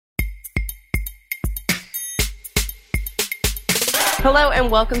Hello and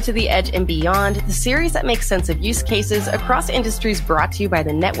welcome to The Edge and Beyond, the series that makes sense of use cases across industries, brought to you by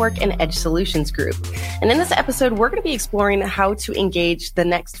the Network and Edge Solutions Group. And in this episode, we're going to be exploring how to engage the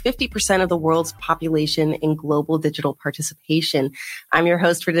next 50% of the world's population in global digital participation. I'm your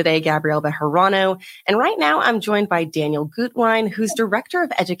host for today, Gabrielle Bejarano. And right now I'm joined by Daniel Gutwein, who's Director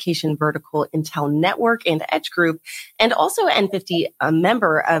of Education Vertical Intel Network and Edge Group, and also N50 a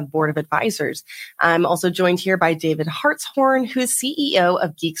member of Board of Advisors. I'm also joined here by David Hartshorn, who is CEO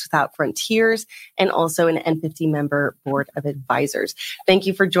of Geeks Without Frontiers and also an N50 member Board of Advisors. Thank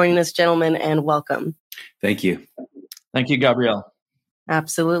you for joining us, gentlemen, and welcome. Thank you. Thank you, Gabrielle.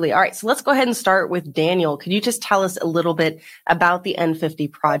 Absolutely. All right. So let's go ahead and start with Daniel. Could you just tell us a little bit about the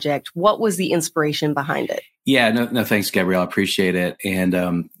N50 project? What was the inspiration behind it? Yeah, no, thanks, Gabrielle. I appreciate it. And,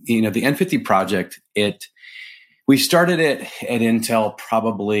 the N50 project, we started it at Intel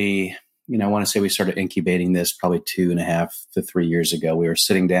probably, I want to say we started incubating this probably 2.5 to 3 years ago. We were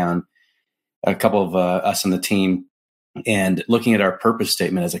sitting down, a couple of us on the team, and looking at our purpose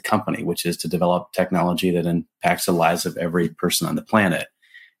statement as a company, which is to develop technology that impacts the lives of every person on the planet.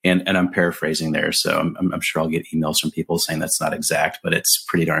 And I'm paraphrasing there, so I'm sure I'll get emails from people saying that's not exact, but it's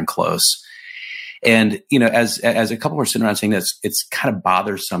pretty darn close. And as a couple were sitting around saying this, it's kind of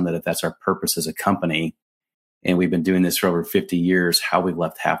bothersome that if that's our purpose as a company, and we've been doing this for over 50 years, how we've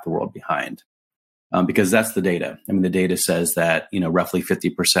left half the world behind. Because that's the data. I mean, the data says that, roughly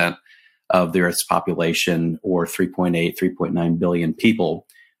 50% of the Earth's population, or 3.9 billion people,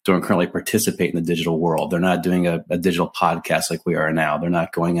 don't currently participate in the digital world. They're not doing a digital podcast like we are now. They're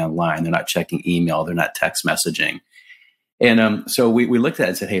not going online. They're not checking email. They're not text messaging. And so we looked at it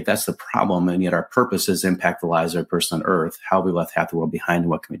and said, hey, if that's the problem, and yet our purpose is impact the lives of every person on Earth, how have we left half the world behind, and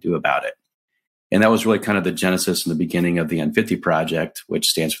what can we do about it? And that was really kind of the genesis and the beginning of the N50 project, which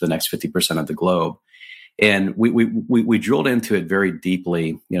stands for the next 50% of the globe. And we drilled into it very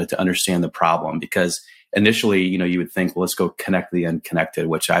deeply, to understand the problem, because initially, you would think, well, let's go connect the unconnected,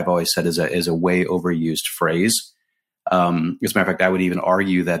 which I've always said is a way overused phrase. As a matter of fact, I would even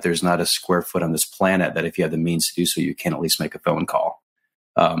argue that there's not a square foot on this planet that if you have the means to do so, you can at least make a phone call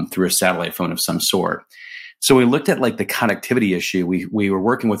through a satellite phone of some sort. So we looked at the connectivity issue. We were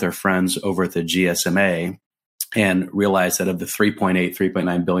working with our friends over at the GSMA and realized that of the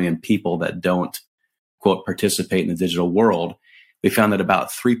 3.9 billion people that don't, quote, participate in the digital world, we found that about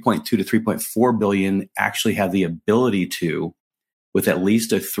 3.2 to 3.4 billion actually have the ability to, with at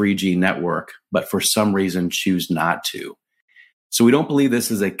least a 3G network, but for some reason choose not to. So we don't believe this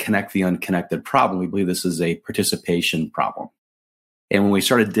is a connect the unconnected problem. We believe this is a participation problem. And when we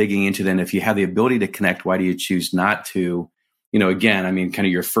started digging into then, if you have the ability to connect, why do you choose not to? Again, kind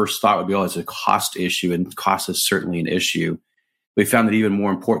of your first thought would be, oh, it's a cost issue, and cost is certainly an issue. We found that even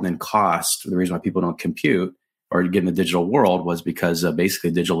more important than cost, the reason why people don't compute or get in the digital world was because of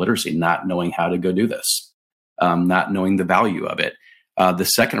basically digital literacy, not knowing how to go do this, not knowing the value of it. The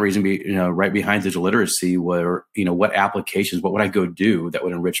second reason, right behind digital literacy were, what applications, what would I go do that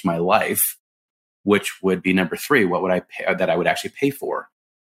would enrich my life? Which would be number 3, what would I pay, that I would actually pay for?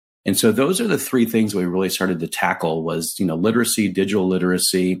 And so those are the 3 things we really started to tackle was, literacy, digital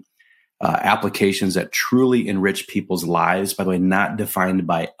literacy, applications that truly enrich people's lives, by the way, not defined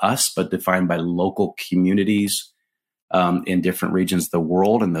by us, but defined by local communities in different regions of the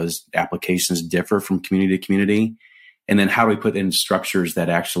world. And those applications differ from community to community. And then how do we put in structures that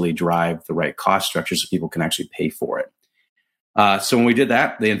actually drive the right cost structure so people can actually pay for it? So when we did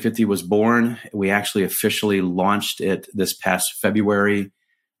that, the N50 was born. We actually officially launched it this past February.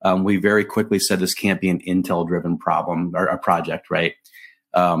 We very quickly said this can't be an Intel-driven problem or a project, right?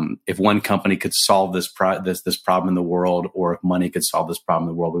 If one company could solve this problem in the world, or if money could solve this problem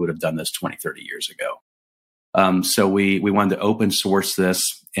in the world, we would have done this 20, 30 years ago. So we wanted to open source this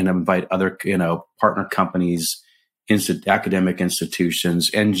and invite other, partner companies, academic institutions,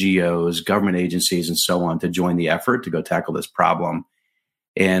 NGOs, government agencies, and so on to join the effort to go tackle this problem.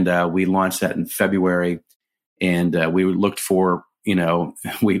 And we launched that in February. And we looked for,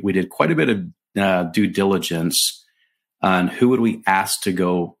 we did quite a bit of due diligence on who would we ask to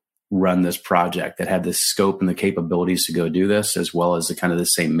go run this project that had the scope and the capabilities to go do this, as well as the kind of the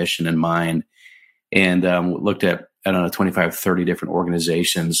same mission in mind. And looked at, 25, 30 different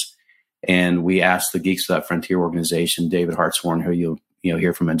organizations. And we asked the Geeks Without Frontier organization, David Hartshorn, who you'll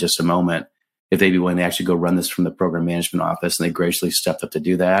hear from in just a moment, if they'd be willing to actually go run this from the program management office. And they graciously stepped up to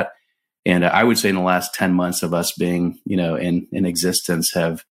do that. And I would say in the last 10 months of us being, in existence,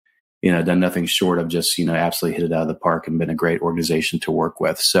 have, done nothing short of just, absolutely hit it out of the park and been a great organization to work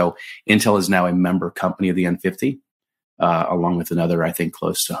with. So Intel is now a member company of the N50, along with another, I think,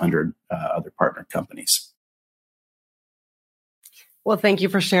 close to 100 other partner companies. Well, thank you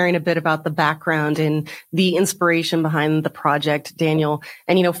for sharing a bit about the background and the inspiration behind the project, Daniel.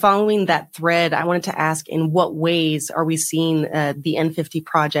 And, following that thread, I wanted to ask, in what ways are we seeing the N50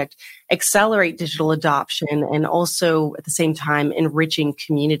 project accelerate digital adoption and also at the same time enriching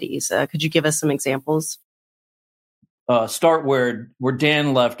communities? Could you give us some examples? Start where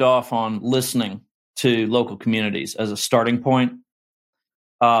Dan left off on listening to local communities as a starting point.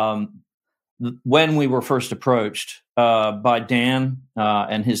 When we were first approached by Dan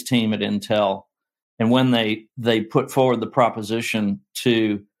and his team at Intel, and when they put forward the proposition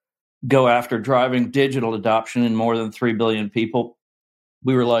to go after driving digital adoption in more than 3 billion people,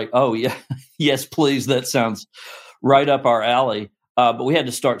 we were like, oh, yeah, yes, please. That sounds right up our alley. But we had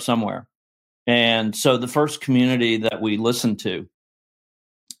to start somewhere. And so the first community that we listened to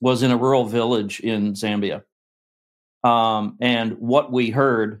was in a rural village in Zambia. And what we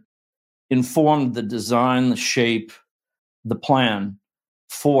heard informed the design, the shape, the plan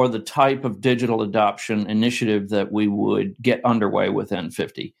for the type of digital adoption initiative that we would get underway with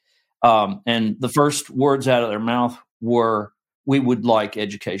N50. And the first words out of their mouth were, we would like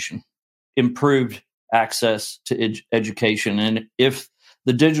education, improved access to education. And if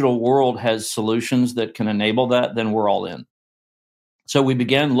the digital world has solutions that can enable that, then we're all in. So we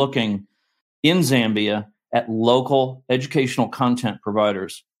began looking in Zambia at local educational content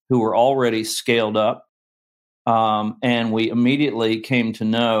providers who were already scaled up. And we immediately came to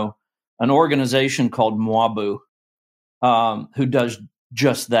know an organization called Mwabu, who does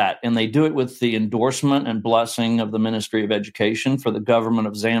just that. And they do it with the endorsement and blessing of the Ministry of Education for the government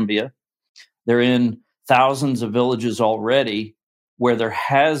of Zambia. They're in thousands of villages already where there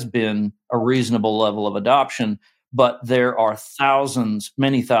has been a reasonable level of adoption, but there are thousands,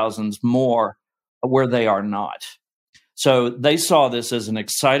 many thousands more where they are not. So they saw this as an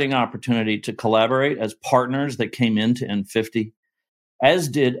exciting opportunity to collaborate as partners that came into N50, as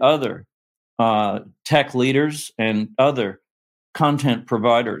did other tech leaders and other content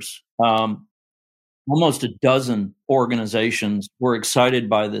providers. Almost a dozen organizations were excited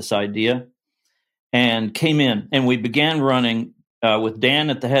by this idea and came in. And we began running, with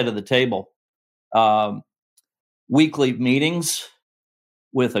Dan at the head of the table, weekly meetings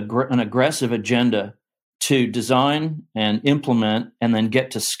with an aggressive agenda to design and implement and then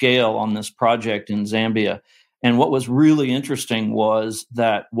get to scale on this project in Zambia. And what was really interesting was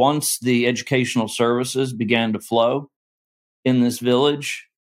that once the educational services began to flow in this village,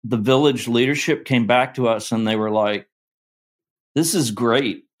 the village leadership came back to us and they were like, this is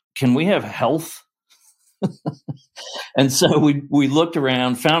great. Can we have health? And so we looked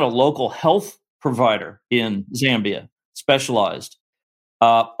around, found a local health provider in Zambia, specialized,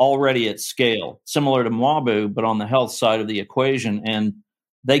 already at scale, similar to Mwabu, but on the health side of the equation. And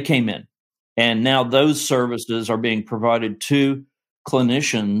they came in. And now those services are being provided to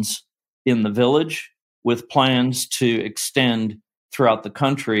clinicians in the village with plans to extend throughout the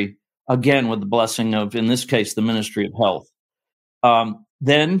country, again, with the blessing of, in this case, the Ministry of Health.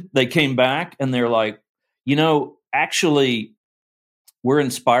 Then they came back and they're like, actually, we're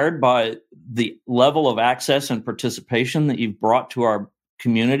inspired by the level of access and participation that you've brought to our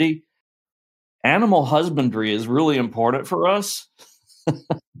community. Animal husbandry is really important for us.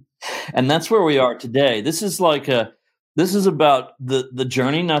 And that's where we are today. This is about the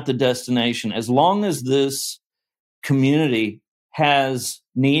journey, not the destination. As long as this community has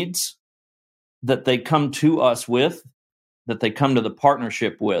needs that they come to us with, that they come to the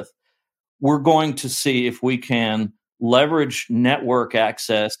partnership with, we're going to see if we can leverage network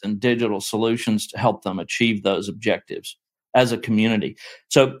access and digital solutions to help them achieve those objectives as a community.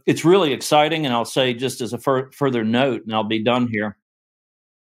 So it's really exciting. And I'll say, just as a further note, and I'll be done here,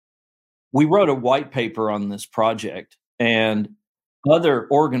 we wrote a white paper on this project, and other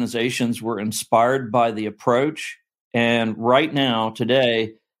organizations were inspired by the approach. And right now,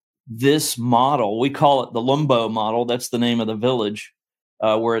 today, this model, we call it the Lumbo model. That's the name of the village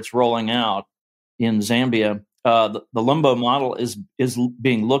where it's rolling out in Zambia. The Lumbo model is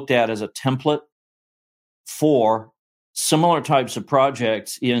being looked at as a template for similar types of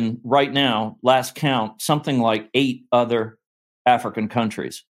projects in, right now, last count, something like 8 other African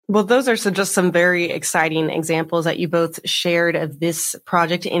countries. Well, those are just some very exciting examples that you both shared of this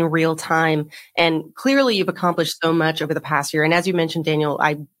project in real time. And clearly you've accomplished so much over the past year. And as you mentioned, Daniel,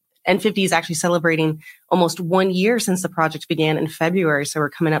 N50 is actually celebrating almost 1 year since the project began in February. So we're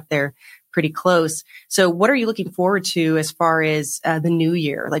coming up there pretty close. So what are you looking forward to as far as the new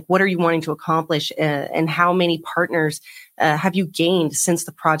year? Like, what are you wanting to accomplish and how many partners have you gained since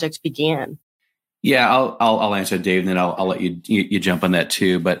the project began? Yeah, I'll answer, Dave, and then I'll let you jump on that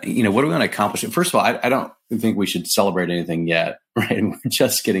too. But what do we want to accomplish? First of all, I don't think we should celebrate anything yet, right? We're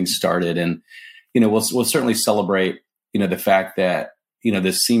just getting started, and we'll certainly celebrate the fact that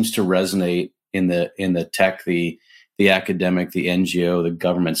this seems to resonate in the tech, the academic, the NGO, the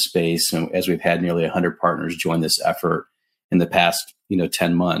government space, and as we've had nearly 100 partners join this effort in the past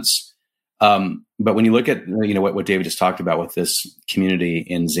 10 months. But when you look at what David just talked about with this community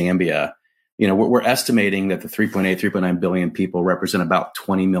in Zambia. We're estimating that the 3.9 billion people represent about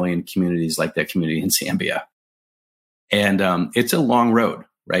 20 million communities like that community in Zambia. And it's a long road,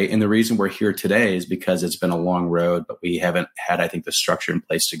 right? And the reason we're here today is because it's been a long road, but we haven't had, I think, the structure in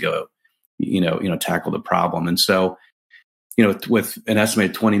place to go, tackle the problem. And so, with an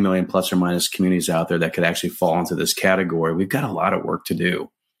estimated 20 million plus or minus communities out there that could actually fall into this category, we've got a lot of work to do.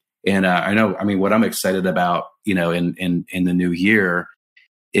 And what I'm excited about, in the new year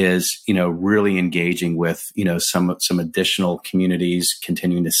is, really engaging with, some additional communities,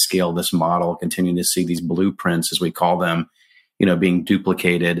 continuing to scale this model, continuing to see these blueprints, as we call them, being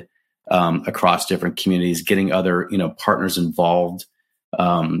duplicated across different communities, getting other, partners involved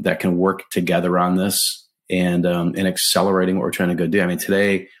that can work together on this and accelerating what we're trying to go do. I mean,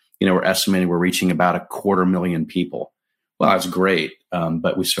 today, we're estimating we're reaching about 250,000 people. Well, that's great,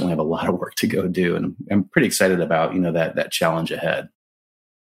 but we certainly have a lot of work to go do, and I'm pretty excited about, that challenge ahead.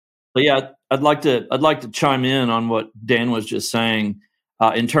 But yeah, I'd like to chime in on what Dan was just saying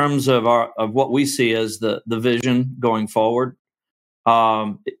in terms of what we see as the vision going forward.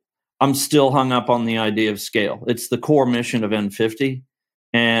 I'm still hung up on the idea of scale. It's the core mission of N50,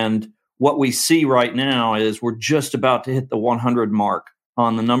 and what we see right now is we're just about to hit the 100 mark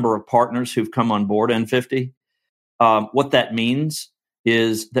on the number of partners who've come on board N50. What that means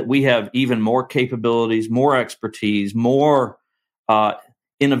is that we have even more capabilities, more expertise, more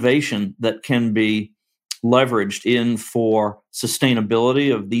innovation that can be leveraged in for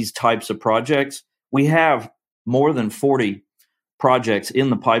sustainability of these types of projects. We have more than 40 projects in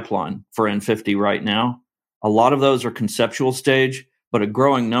the pipeline for N50 right now. A lot of those are conceptual stage, but a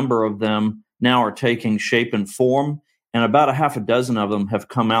growing number of them now are taking shape and form, and about a half a dozen of them have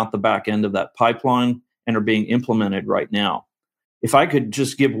come out the back end of that pipeline and are being implemented right now. If I could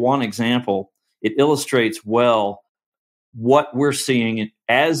just give one example, it illustrates well what we're seeing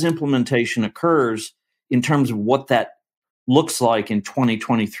as implementation occurs in terms of what that looks like in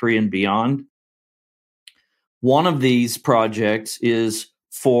 2023 and beyond. One of these projects is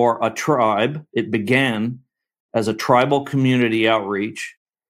for a tribe. It began as a tribal community outreach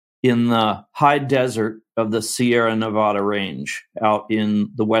in the high desert of the Sierra Nevada range out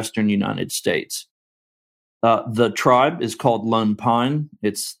in the western United States. The tribe is called Lone Pine.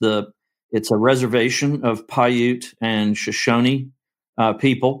 It's a reservation of Paiute and Shoshone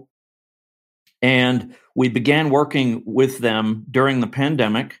people. And we began working with them during the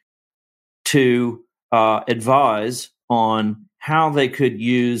pandemic to advise on how they could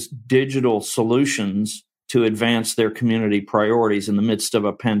use digital solutions to advance their community priorities in the midst of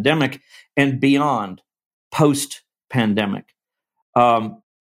a pandemic and beyond, post-pandemic.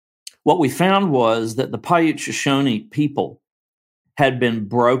 What we found was that the Paiute Shoshone people had been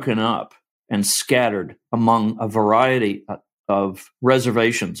broken up and scattered among a variety of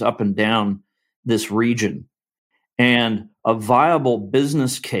reservations up and down this region. And a viable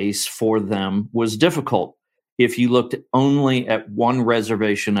business case for them was difficult if you looked only at one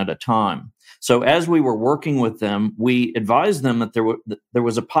reservation at a time. So as we were working with them, we advised them that there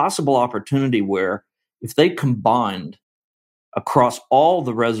was a possible opportunity where if they combined across all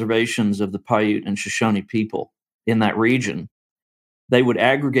the reservations of the Paiute and Shoshone people in that region, they would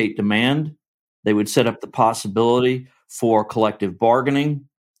aggregate demand. They would set up the possibility for collective bargaining.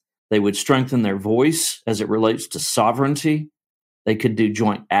 They would strengthen their voice as it relates to sovereignty. They could do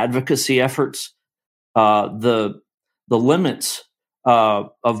joint advocacy efforts. The limits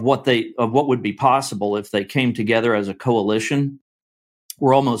of what would be possible if they came together as a coalition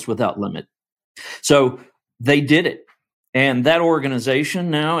were almost without limit. So they did it, and that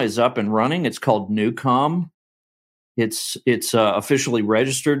organization now is up and running. It's called NewCom. It's officially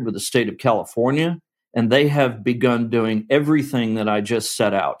registered with the state of California, and they have begun doing everything that I just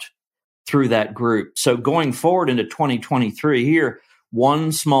set out through that group. So going forward into 2023 here,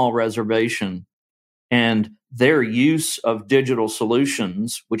 one small reservation and their use of digital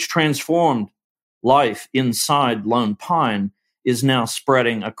solutions, which transformed life inside Lone Pine, is now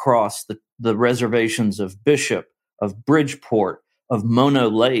spreading across the reservations of Bishop, of Bridgeport, of Mono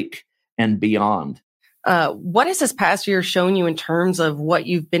Lake, and beyond. What has this past year shown you in terms of what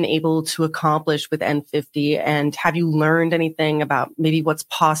you've been able to accomplish with N50? And have you learned anything about maybe what's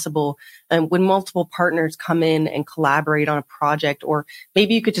possible when multiple partners come in and collaborate on a project? Or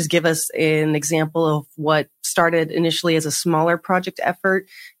maybe you could just give us an example of what started initially as a smaller project effort,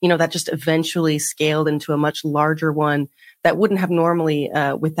 that just eventually scaled into a much larger one that wouldn't have normally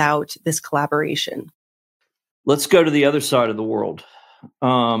without this collaboration. Let's go to the other side of the world.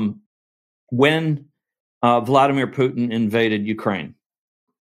 When Vladimir Putin invaded Ukraine,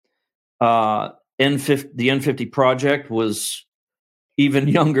 the N50 project was even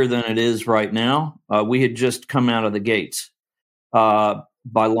younger than it is right now. We had just come out of the gates by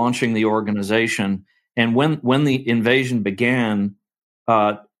launching the organization. And when the invasion began,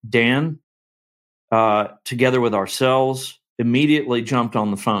 Dan, together with ourselves, immediately jumped on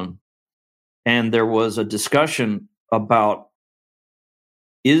the phone. And there was a discussion about,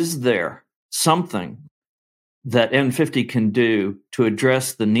 is there something that N50 can do to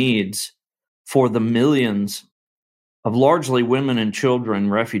address the needs for the millions of largely women and children,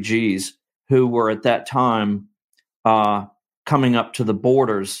 refugees, who were at that time coming up to the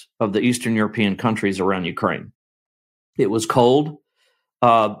borders of the Eastern European countries around Ukraine. It was cold.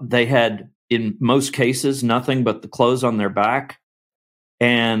 They had, in most cases, nothing but the clothes on their back.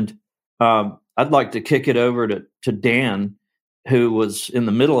 And I'd like to kick it over to Dan, who was in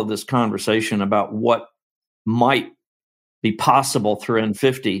the middle of this conversation about what might be possible through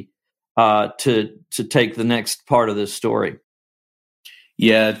N50 to take the next part of this story.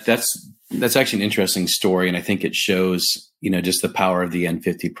 Yeah, that's actually an interesting story, and I think it shows just the power of the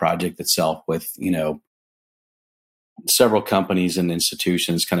N50 project itself, with several companies and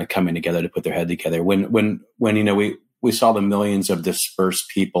institutions kind of coming together to put their head together. When we saw the millions of dispersed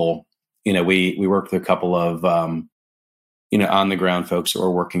people, we worked with a couple of on the ground folks that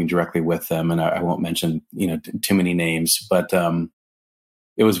were working directly with them. And I won't mention, too many names, but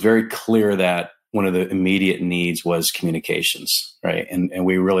it was very clear that one of the immediate needs was communications, right? And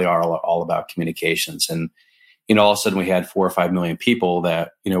we really are all about communications. And, all of a sudden we had 4 or 5 million people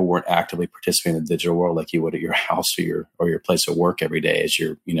that, weren't actively participating in the digital world like you would at your house or your place of work every day as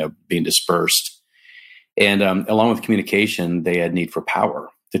you're, being dispersed. And along with communication, they had need for power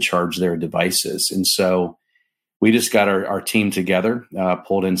to charge their devices. And so we just got our team together,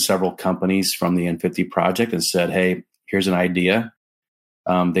 pulled in several companies from the N50 project and said, hey, here's an idea.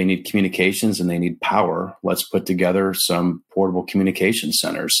 They need communications and they need power. Let's put together some portable communication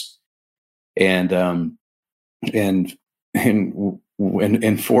centers. And in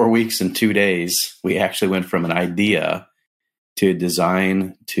 4 weeks and 2 days, we actually went from an idea to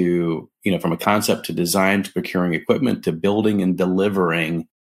design to, from a concept to design to procuring equipment to building and delivering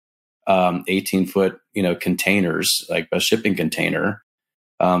 18-foot, containers, like a shipping container,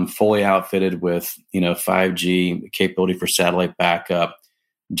 fully outfitted with, 5G capability for satellite backup,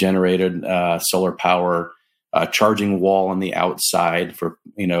 generated solar power, charging wall on the outside for,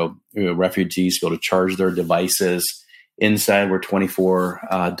 refugees to be able to charge their devices. Inside were 24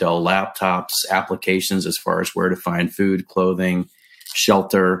 Dell laptops, applications as far as where to find food, clothing,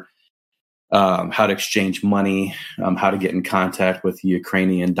 shelter, how to exchange money, how to get in contact with the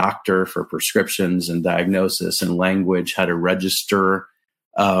Ukrainian doctor for prescriptions and diagnosis and language, how to register.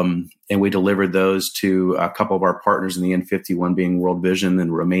 And we delivered those to a couple of our partners in the N50, one being World Vision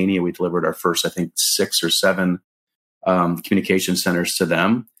in Romania. We delivered our first, I think, 6 or 7 communication centers to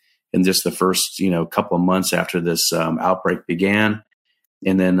them in just the first, couple of months after this outbreak began.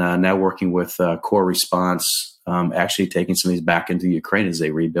 And then now working with Core Response, actually taking some of these back into Ukraine as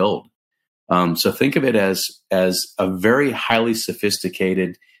they rebuild. So think of it as a very highly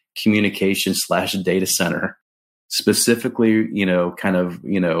sophisticated communication / data center, specifically,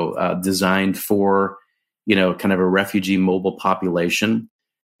 designed for, kind of a refugee mobile population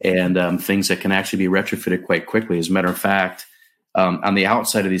and things that can actually be retrofitted quite quickly. As a matter of fact, on the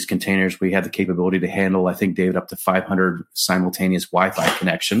outside of these containers, we have the capability to handle, I think, David, up to 500 simultaneous Wi-Fi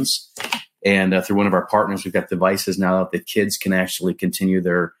connections. And through one of our partners, we've got devices now that the kids can actually continue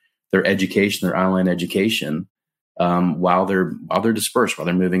their education, their online education, while they're dispersed, while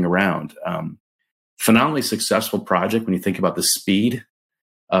they're moving around. Phenomenally successful project when you think about the speed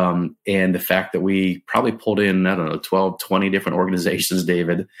and the fact that we probably pulled in, 12, 20 different organizations,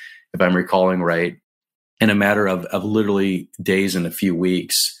 David, if I'm recalling right, in a matter of literally days and a few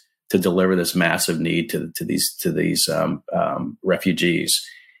weeks to deliver this massive need to these refugees.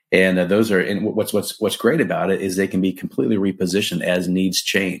 And those are, and what's great about it is they can be completely repositioned as needs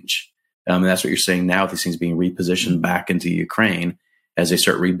change. And that's what you're saying now, with these things being repositioned back into Ukraine as they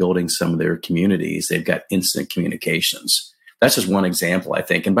start rebuilding some of their communities. They've got instant communications. That's just one example, I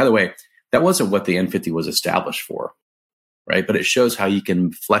think. And by the way, That wasn't what the N50 was established for, right? But it shows how you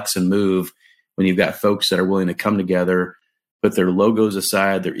can flex and move when you've got folks that are willing to come together, put their logos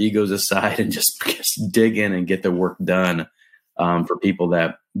aside, their egos aside, and just dig in and get the work done for people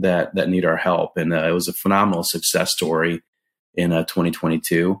that need our help. And it was a phenomenal success story in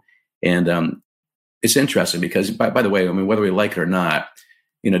 2022. And it's interesting because, by the way, I mean, whether we like it or not,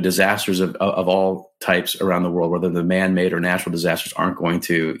 disasters of all types around the world, whether they're man-made or natural disasters, aren't going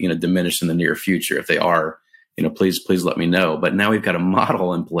to, diminish in the near future. If they are, please let me know. But now we've got a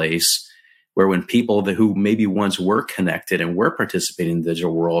model in place where when people who maybe once were connected and were participating in the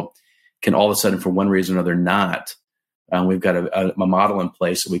digital world can all of a sudden, for one reason or another, not. We've got a model in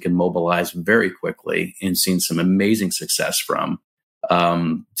place that we can mobilize very quickly and seen some amazing success from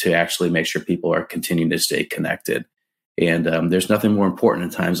to actually make sure people are continuing to stay connected. And there's nothing more important in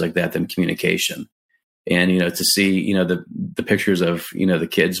times like that than communication. And, to see, the pictures of, the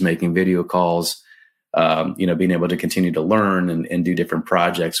kids making video calls, being able to continue to learn and do different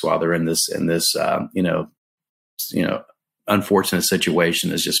projects while they're in this unfortunate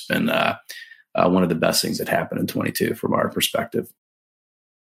situation has just been one of the best things that happened in 22 from our perspective.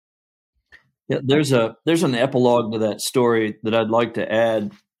 Yeah, there's an epilogue to that story that I'd like to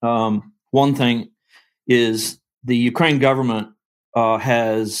add. One thing is the Ukraine government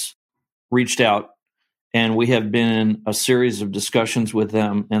has reached out, and we have been in a series of discussions with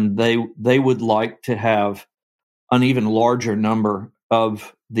them, and they would like to have an even larger number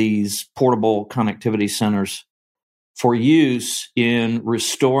of these portable connectivity centers for use in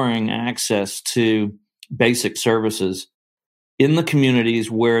restoring access to basic services in the communities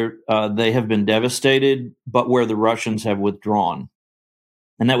where they have been devastated, but where the Russians have withdrawn.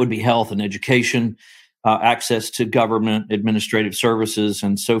 And that would be health and education, access to government administrative services,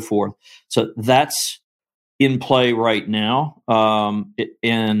 and so forth. So that's in play right now,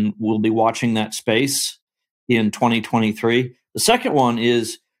 and we'll be watching that space in 2023. The second one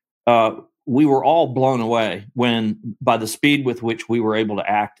is we were all blown away by the speed with which we were able to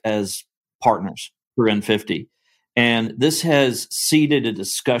act as partners for N50. And this has seeded a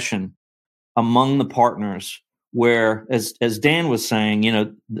discussion among the partners where, as Dan was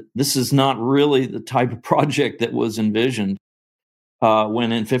saying, this is not really the type of project that was envisioned when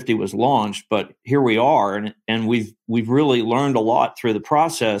N50 was launched, but here we are, and we've really learned a lot through the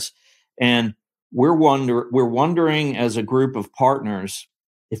process, and we're wondering as a group of partners,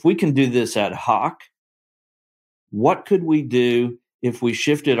 if we can do this ad hoc, what could we do if we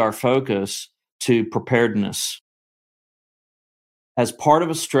shifted our focus to preparedness as part of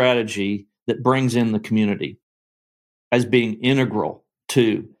a strategy that brings in the community as being integral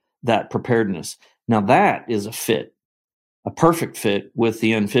to that preparedness? Now that is a perfect fit with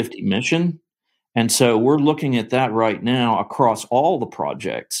the N50 mission. And so we're looking at that right now across all the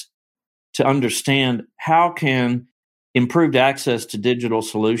projects to understand how can improved access to digital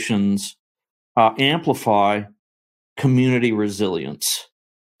solutions amplify community resilience.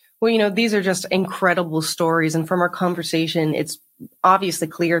 Well, these are just incredible stories. And from our conversation, it's obviously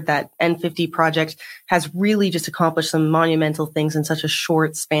clear that N50 project has really just accomplished some monumental things in such a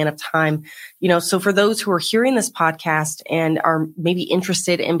short span of time. So for those who are hearing this podcast and are maybe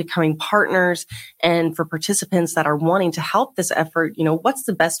interested in becoming partners, and for participants that are wanting to help this effort, what's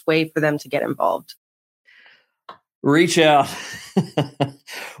the best way for them to get involved? Reach out.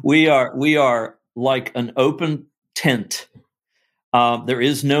 We are like an open tent. There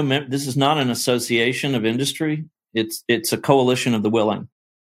is this is not an association of industry. It's a coalition of the willing.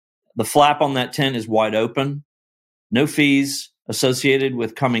 The flap on that tent is wide open. No fees associated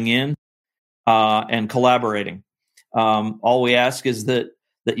with coming in and collaborating. All we ask is that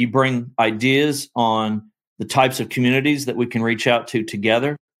you bring ideas on the types of communities that we can reach out to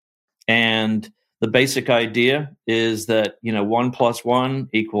together. And the basic idea is that 1 + 1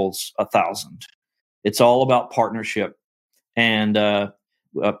 = 1,000. It's all about partnership. And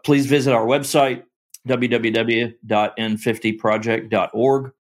please visit our website,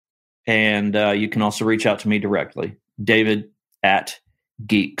 www.n50project.org. And you can also reach out to me directly,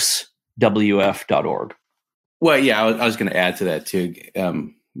 david@geekswf.org. Well, yeah, I was going to add to that too,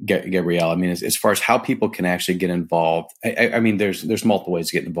 Gabrielle. I mean, as far as how people can actually get involved, I mean, there's multiple ways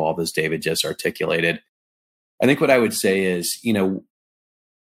to get involved, as David just articulated. I think what I would say is,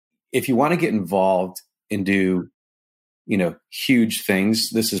 if you want to get involved and do huge things,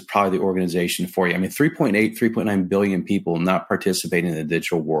 this is probably the organization for you. I mean, 3.9 billion people not participating in the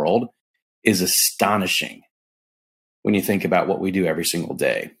digital world is astonishing when you think about what we do every single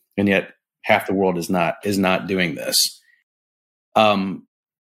day. And yet half the world is not doing this.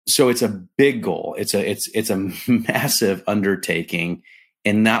 So it's a big goal. It's a massive undertaking.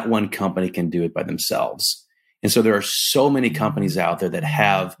 and not one company can do it by themselves. And so there are so many companies out there that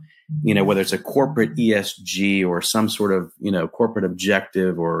have, whether it's a corporate ESG or some sort of, corporate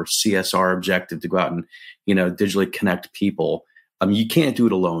objective or CSR objective to go out and, digitally connect people. You can't do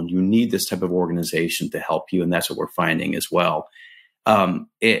it alone. You need this type of organization to help you. And that's what we're finding as well. And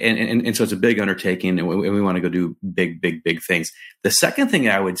so it's a big undertaking, and we want to go do big things. The second thing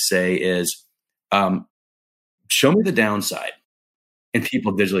I would say is, show me the downside in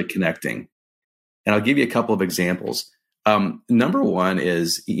people digitally connecting. And I'll give you a couple of examples. Number one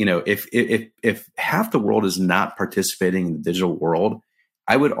is, if half the world is not participating in the digital world,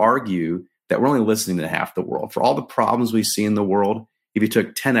 I would argue that we're only listening to half the world. For all the problems we see in the world, if you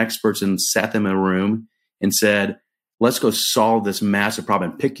took 10 experts and sat them in a room and said, let's go solve this massive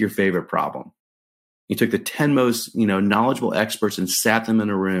problem and pick your favorite problem. You took the 10 most, knowledgeable experts and sat them in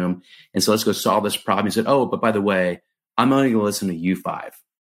a room and said, let's go solve this problem. You said, oh, but by the way, I'm only going to listen to you 5.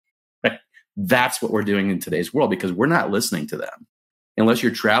 Right? That's what we're doing in today's world, because we're not listening to them. Unless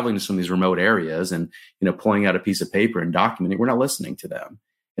you're traveling to some of these remote areas and, pulling out a piece of paper and documenting, we're not listening to them.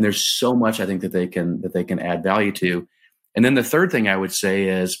 And there's so much I think that they can add value to. And then the third thing I would say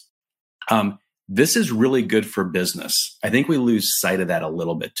is, this is really good for business. I think we lose sight of that a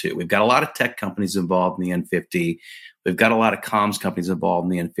little bit too. We've got a lot of tech companies involved in the N50. We've got a lot of comms companies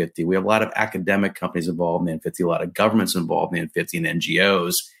involved in the N50. We have a lot of academic companies involved in the N50, a lot of governments involved in the N50 and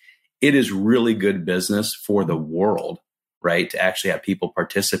NGOs. It is really good business for the world, right? To actually have people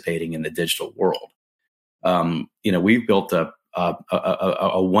participating in the digital world. We've built a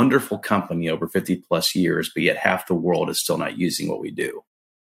wonderful company over 50 plus years, but yet half the world is still not using what we do.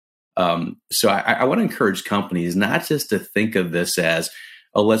 So I want to encourage companies not just to think of this as,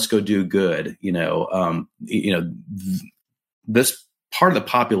 oh, let's go do good. This part of the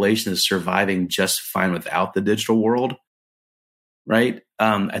population is surviving just fine without the digital world, right?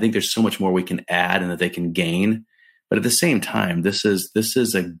 I think there's so much more we can add and that they can gain. But at the same time, this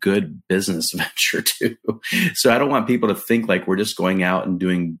is a good business venture too. So I don't want people to think like we're just going out and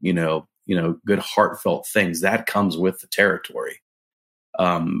doing, good heartfelt things. That comes with the territory.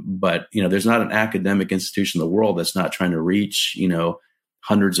 But there's not an academic institution in the world that's not trying to reach,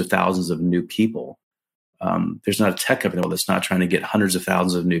 hundreds of thousands of new people. There's not a tech company that's not trying to get hundreds of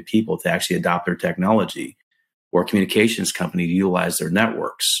thousands of new people to actually adopt their technology, or a communications company to utilize their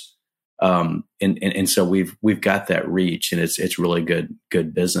networks. And so we've got that reach, and it's really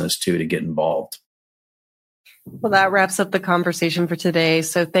good business too to get involved. Well, that wraps up the conversation for today.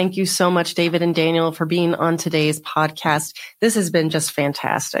 So thank you so much, David and Daniel, for being on today's podcast. This has been just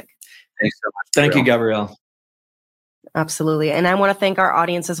fantastic. Thanks so much. Thank you, Gabrielle. Absolutely. And I want to thank our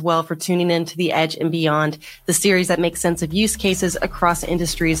audience as well for tuning in to The Edge and Beyond, the series that makes sense of use cases across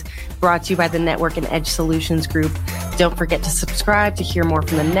industries, brought to you by the Network and Edge Solutions Group. Don't forget to subscribe to hear more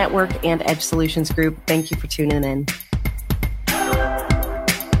from the Network and Edge Solutions Group. Thank you for tuning in.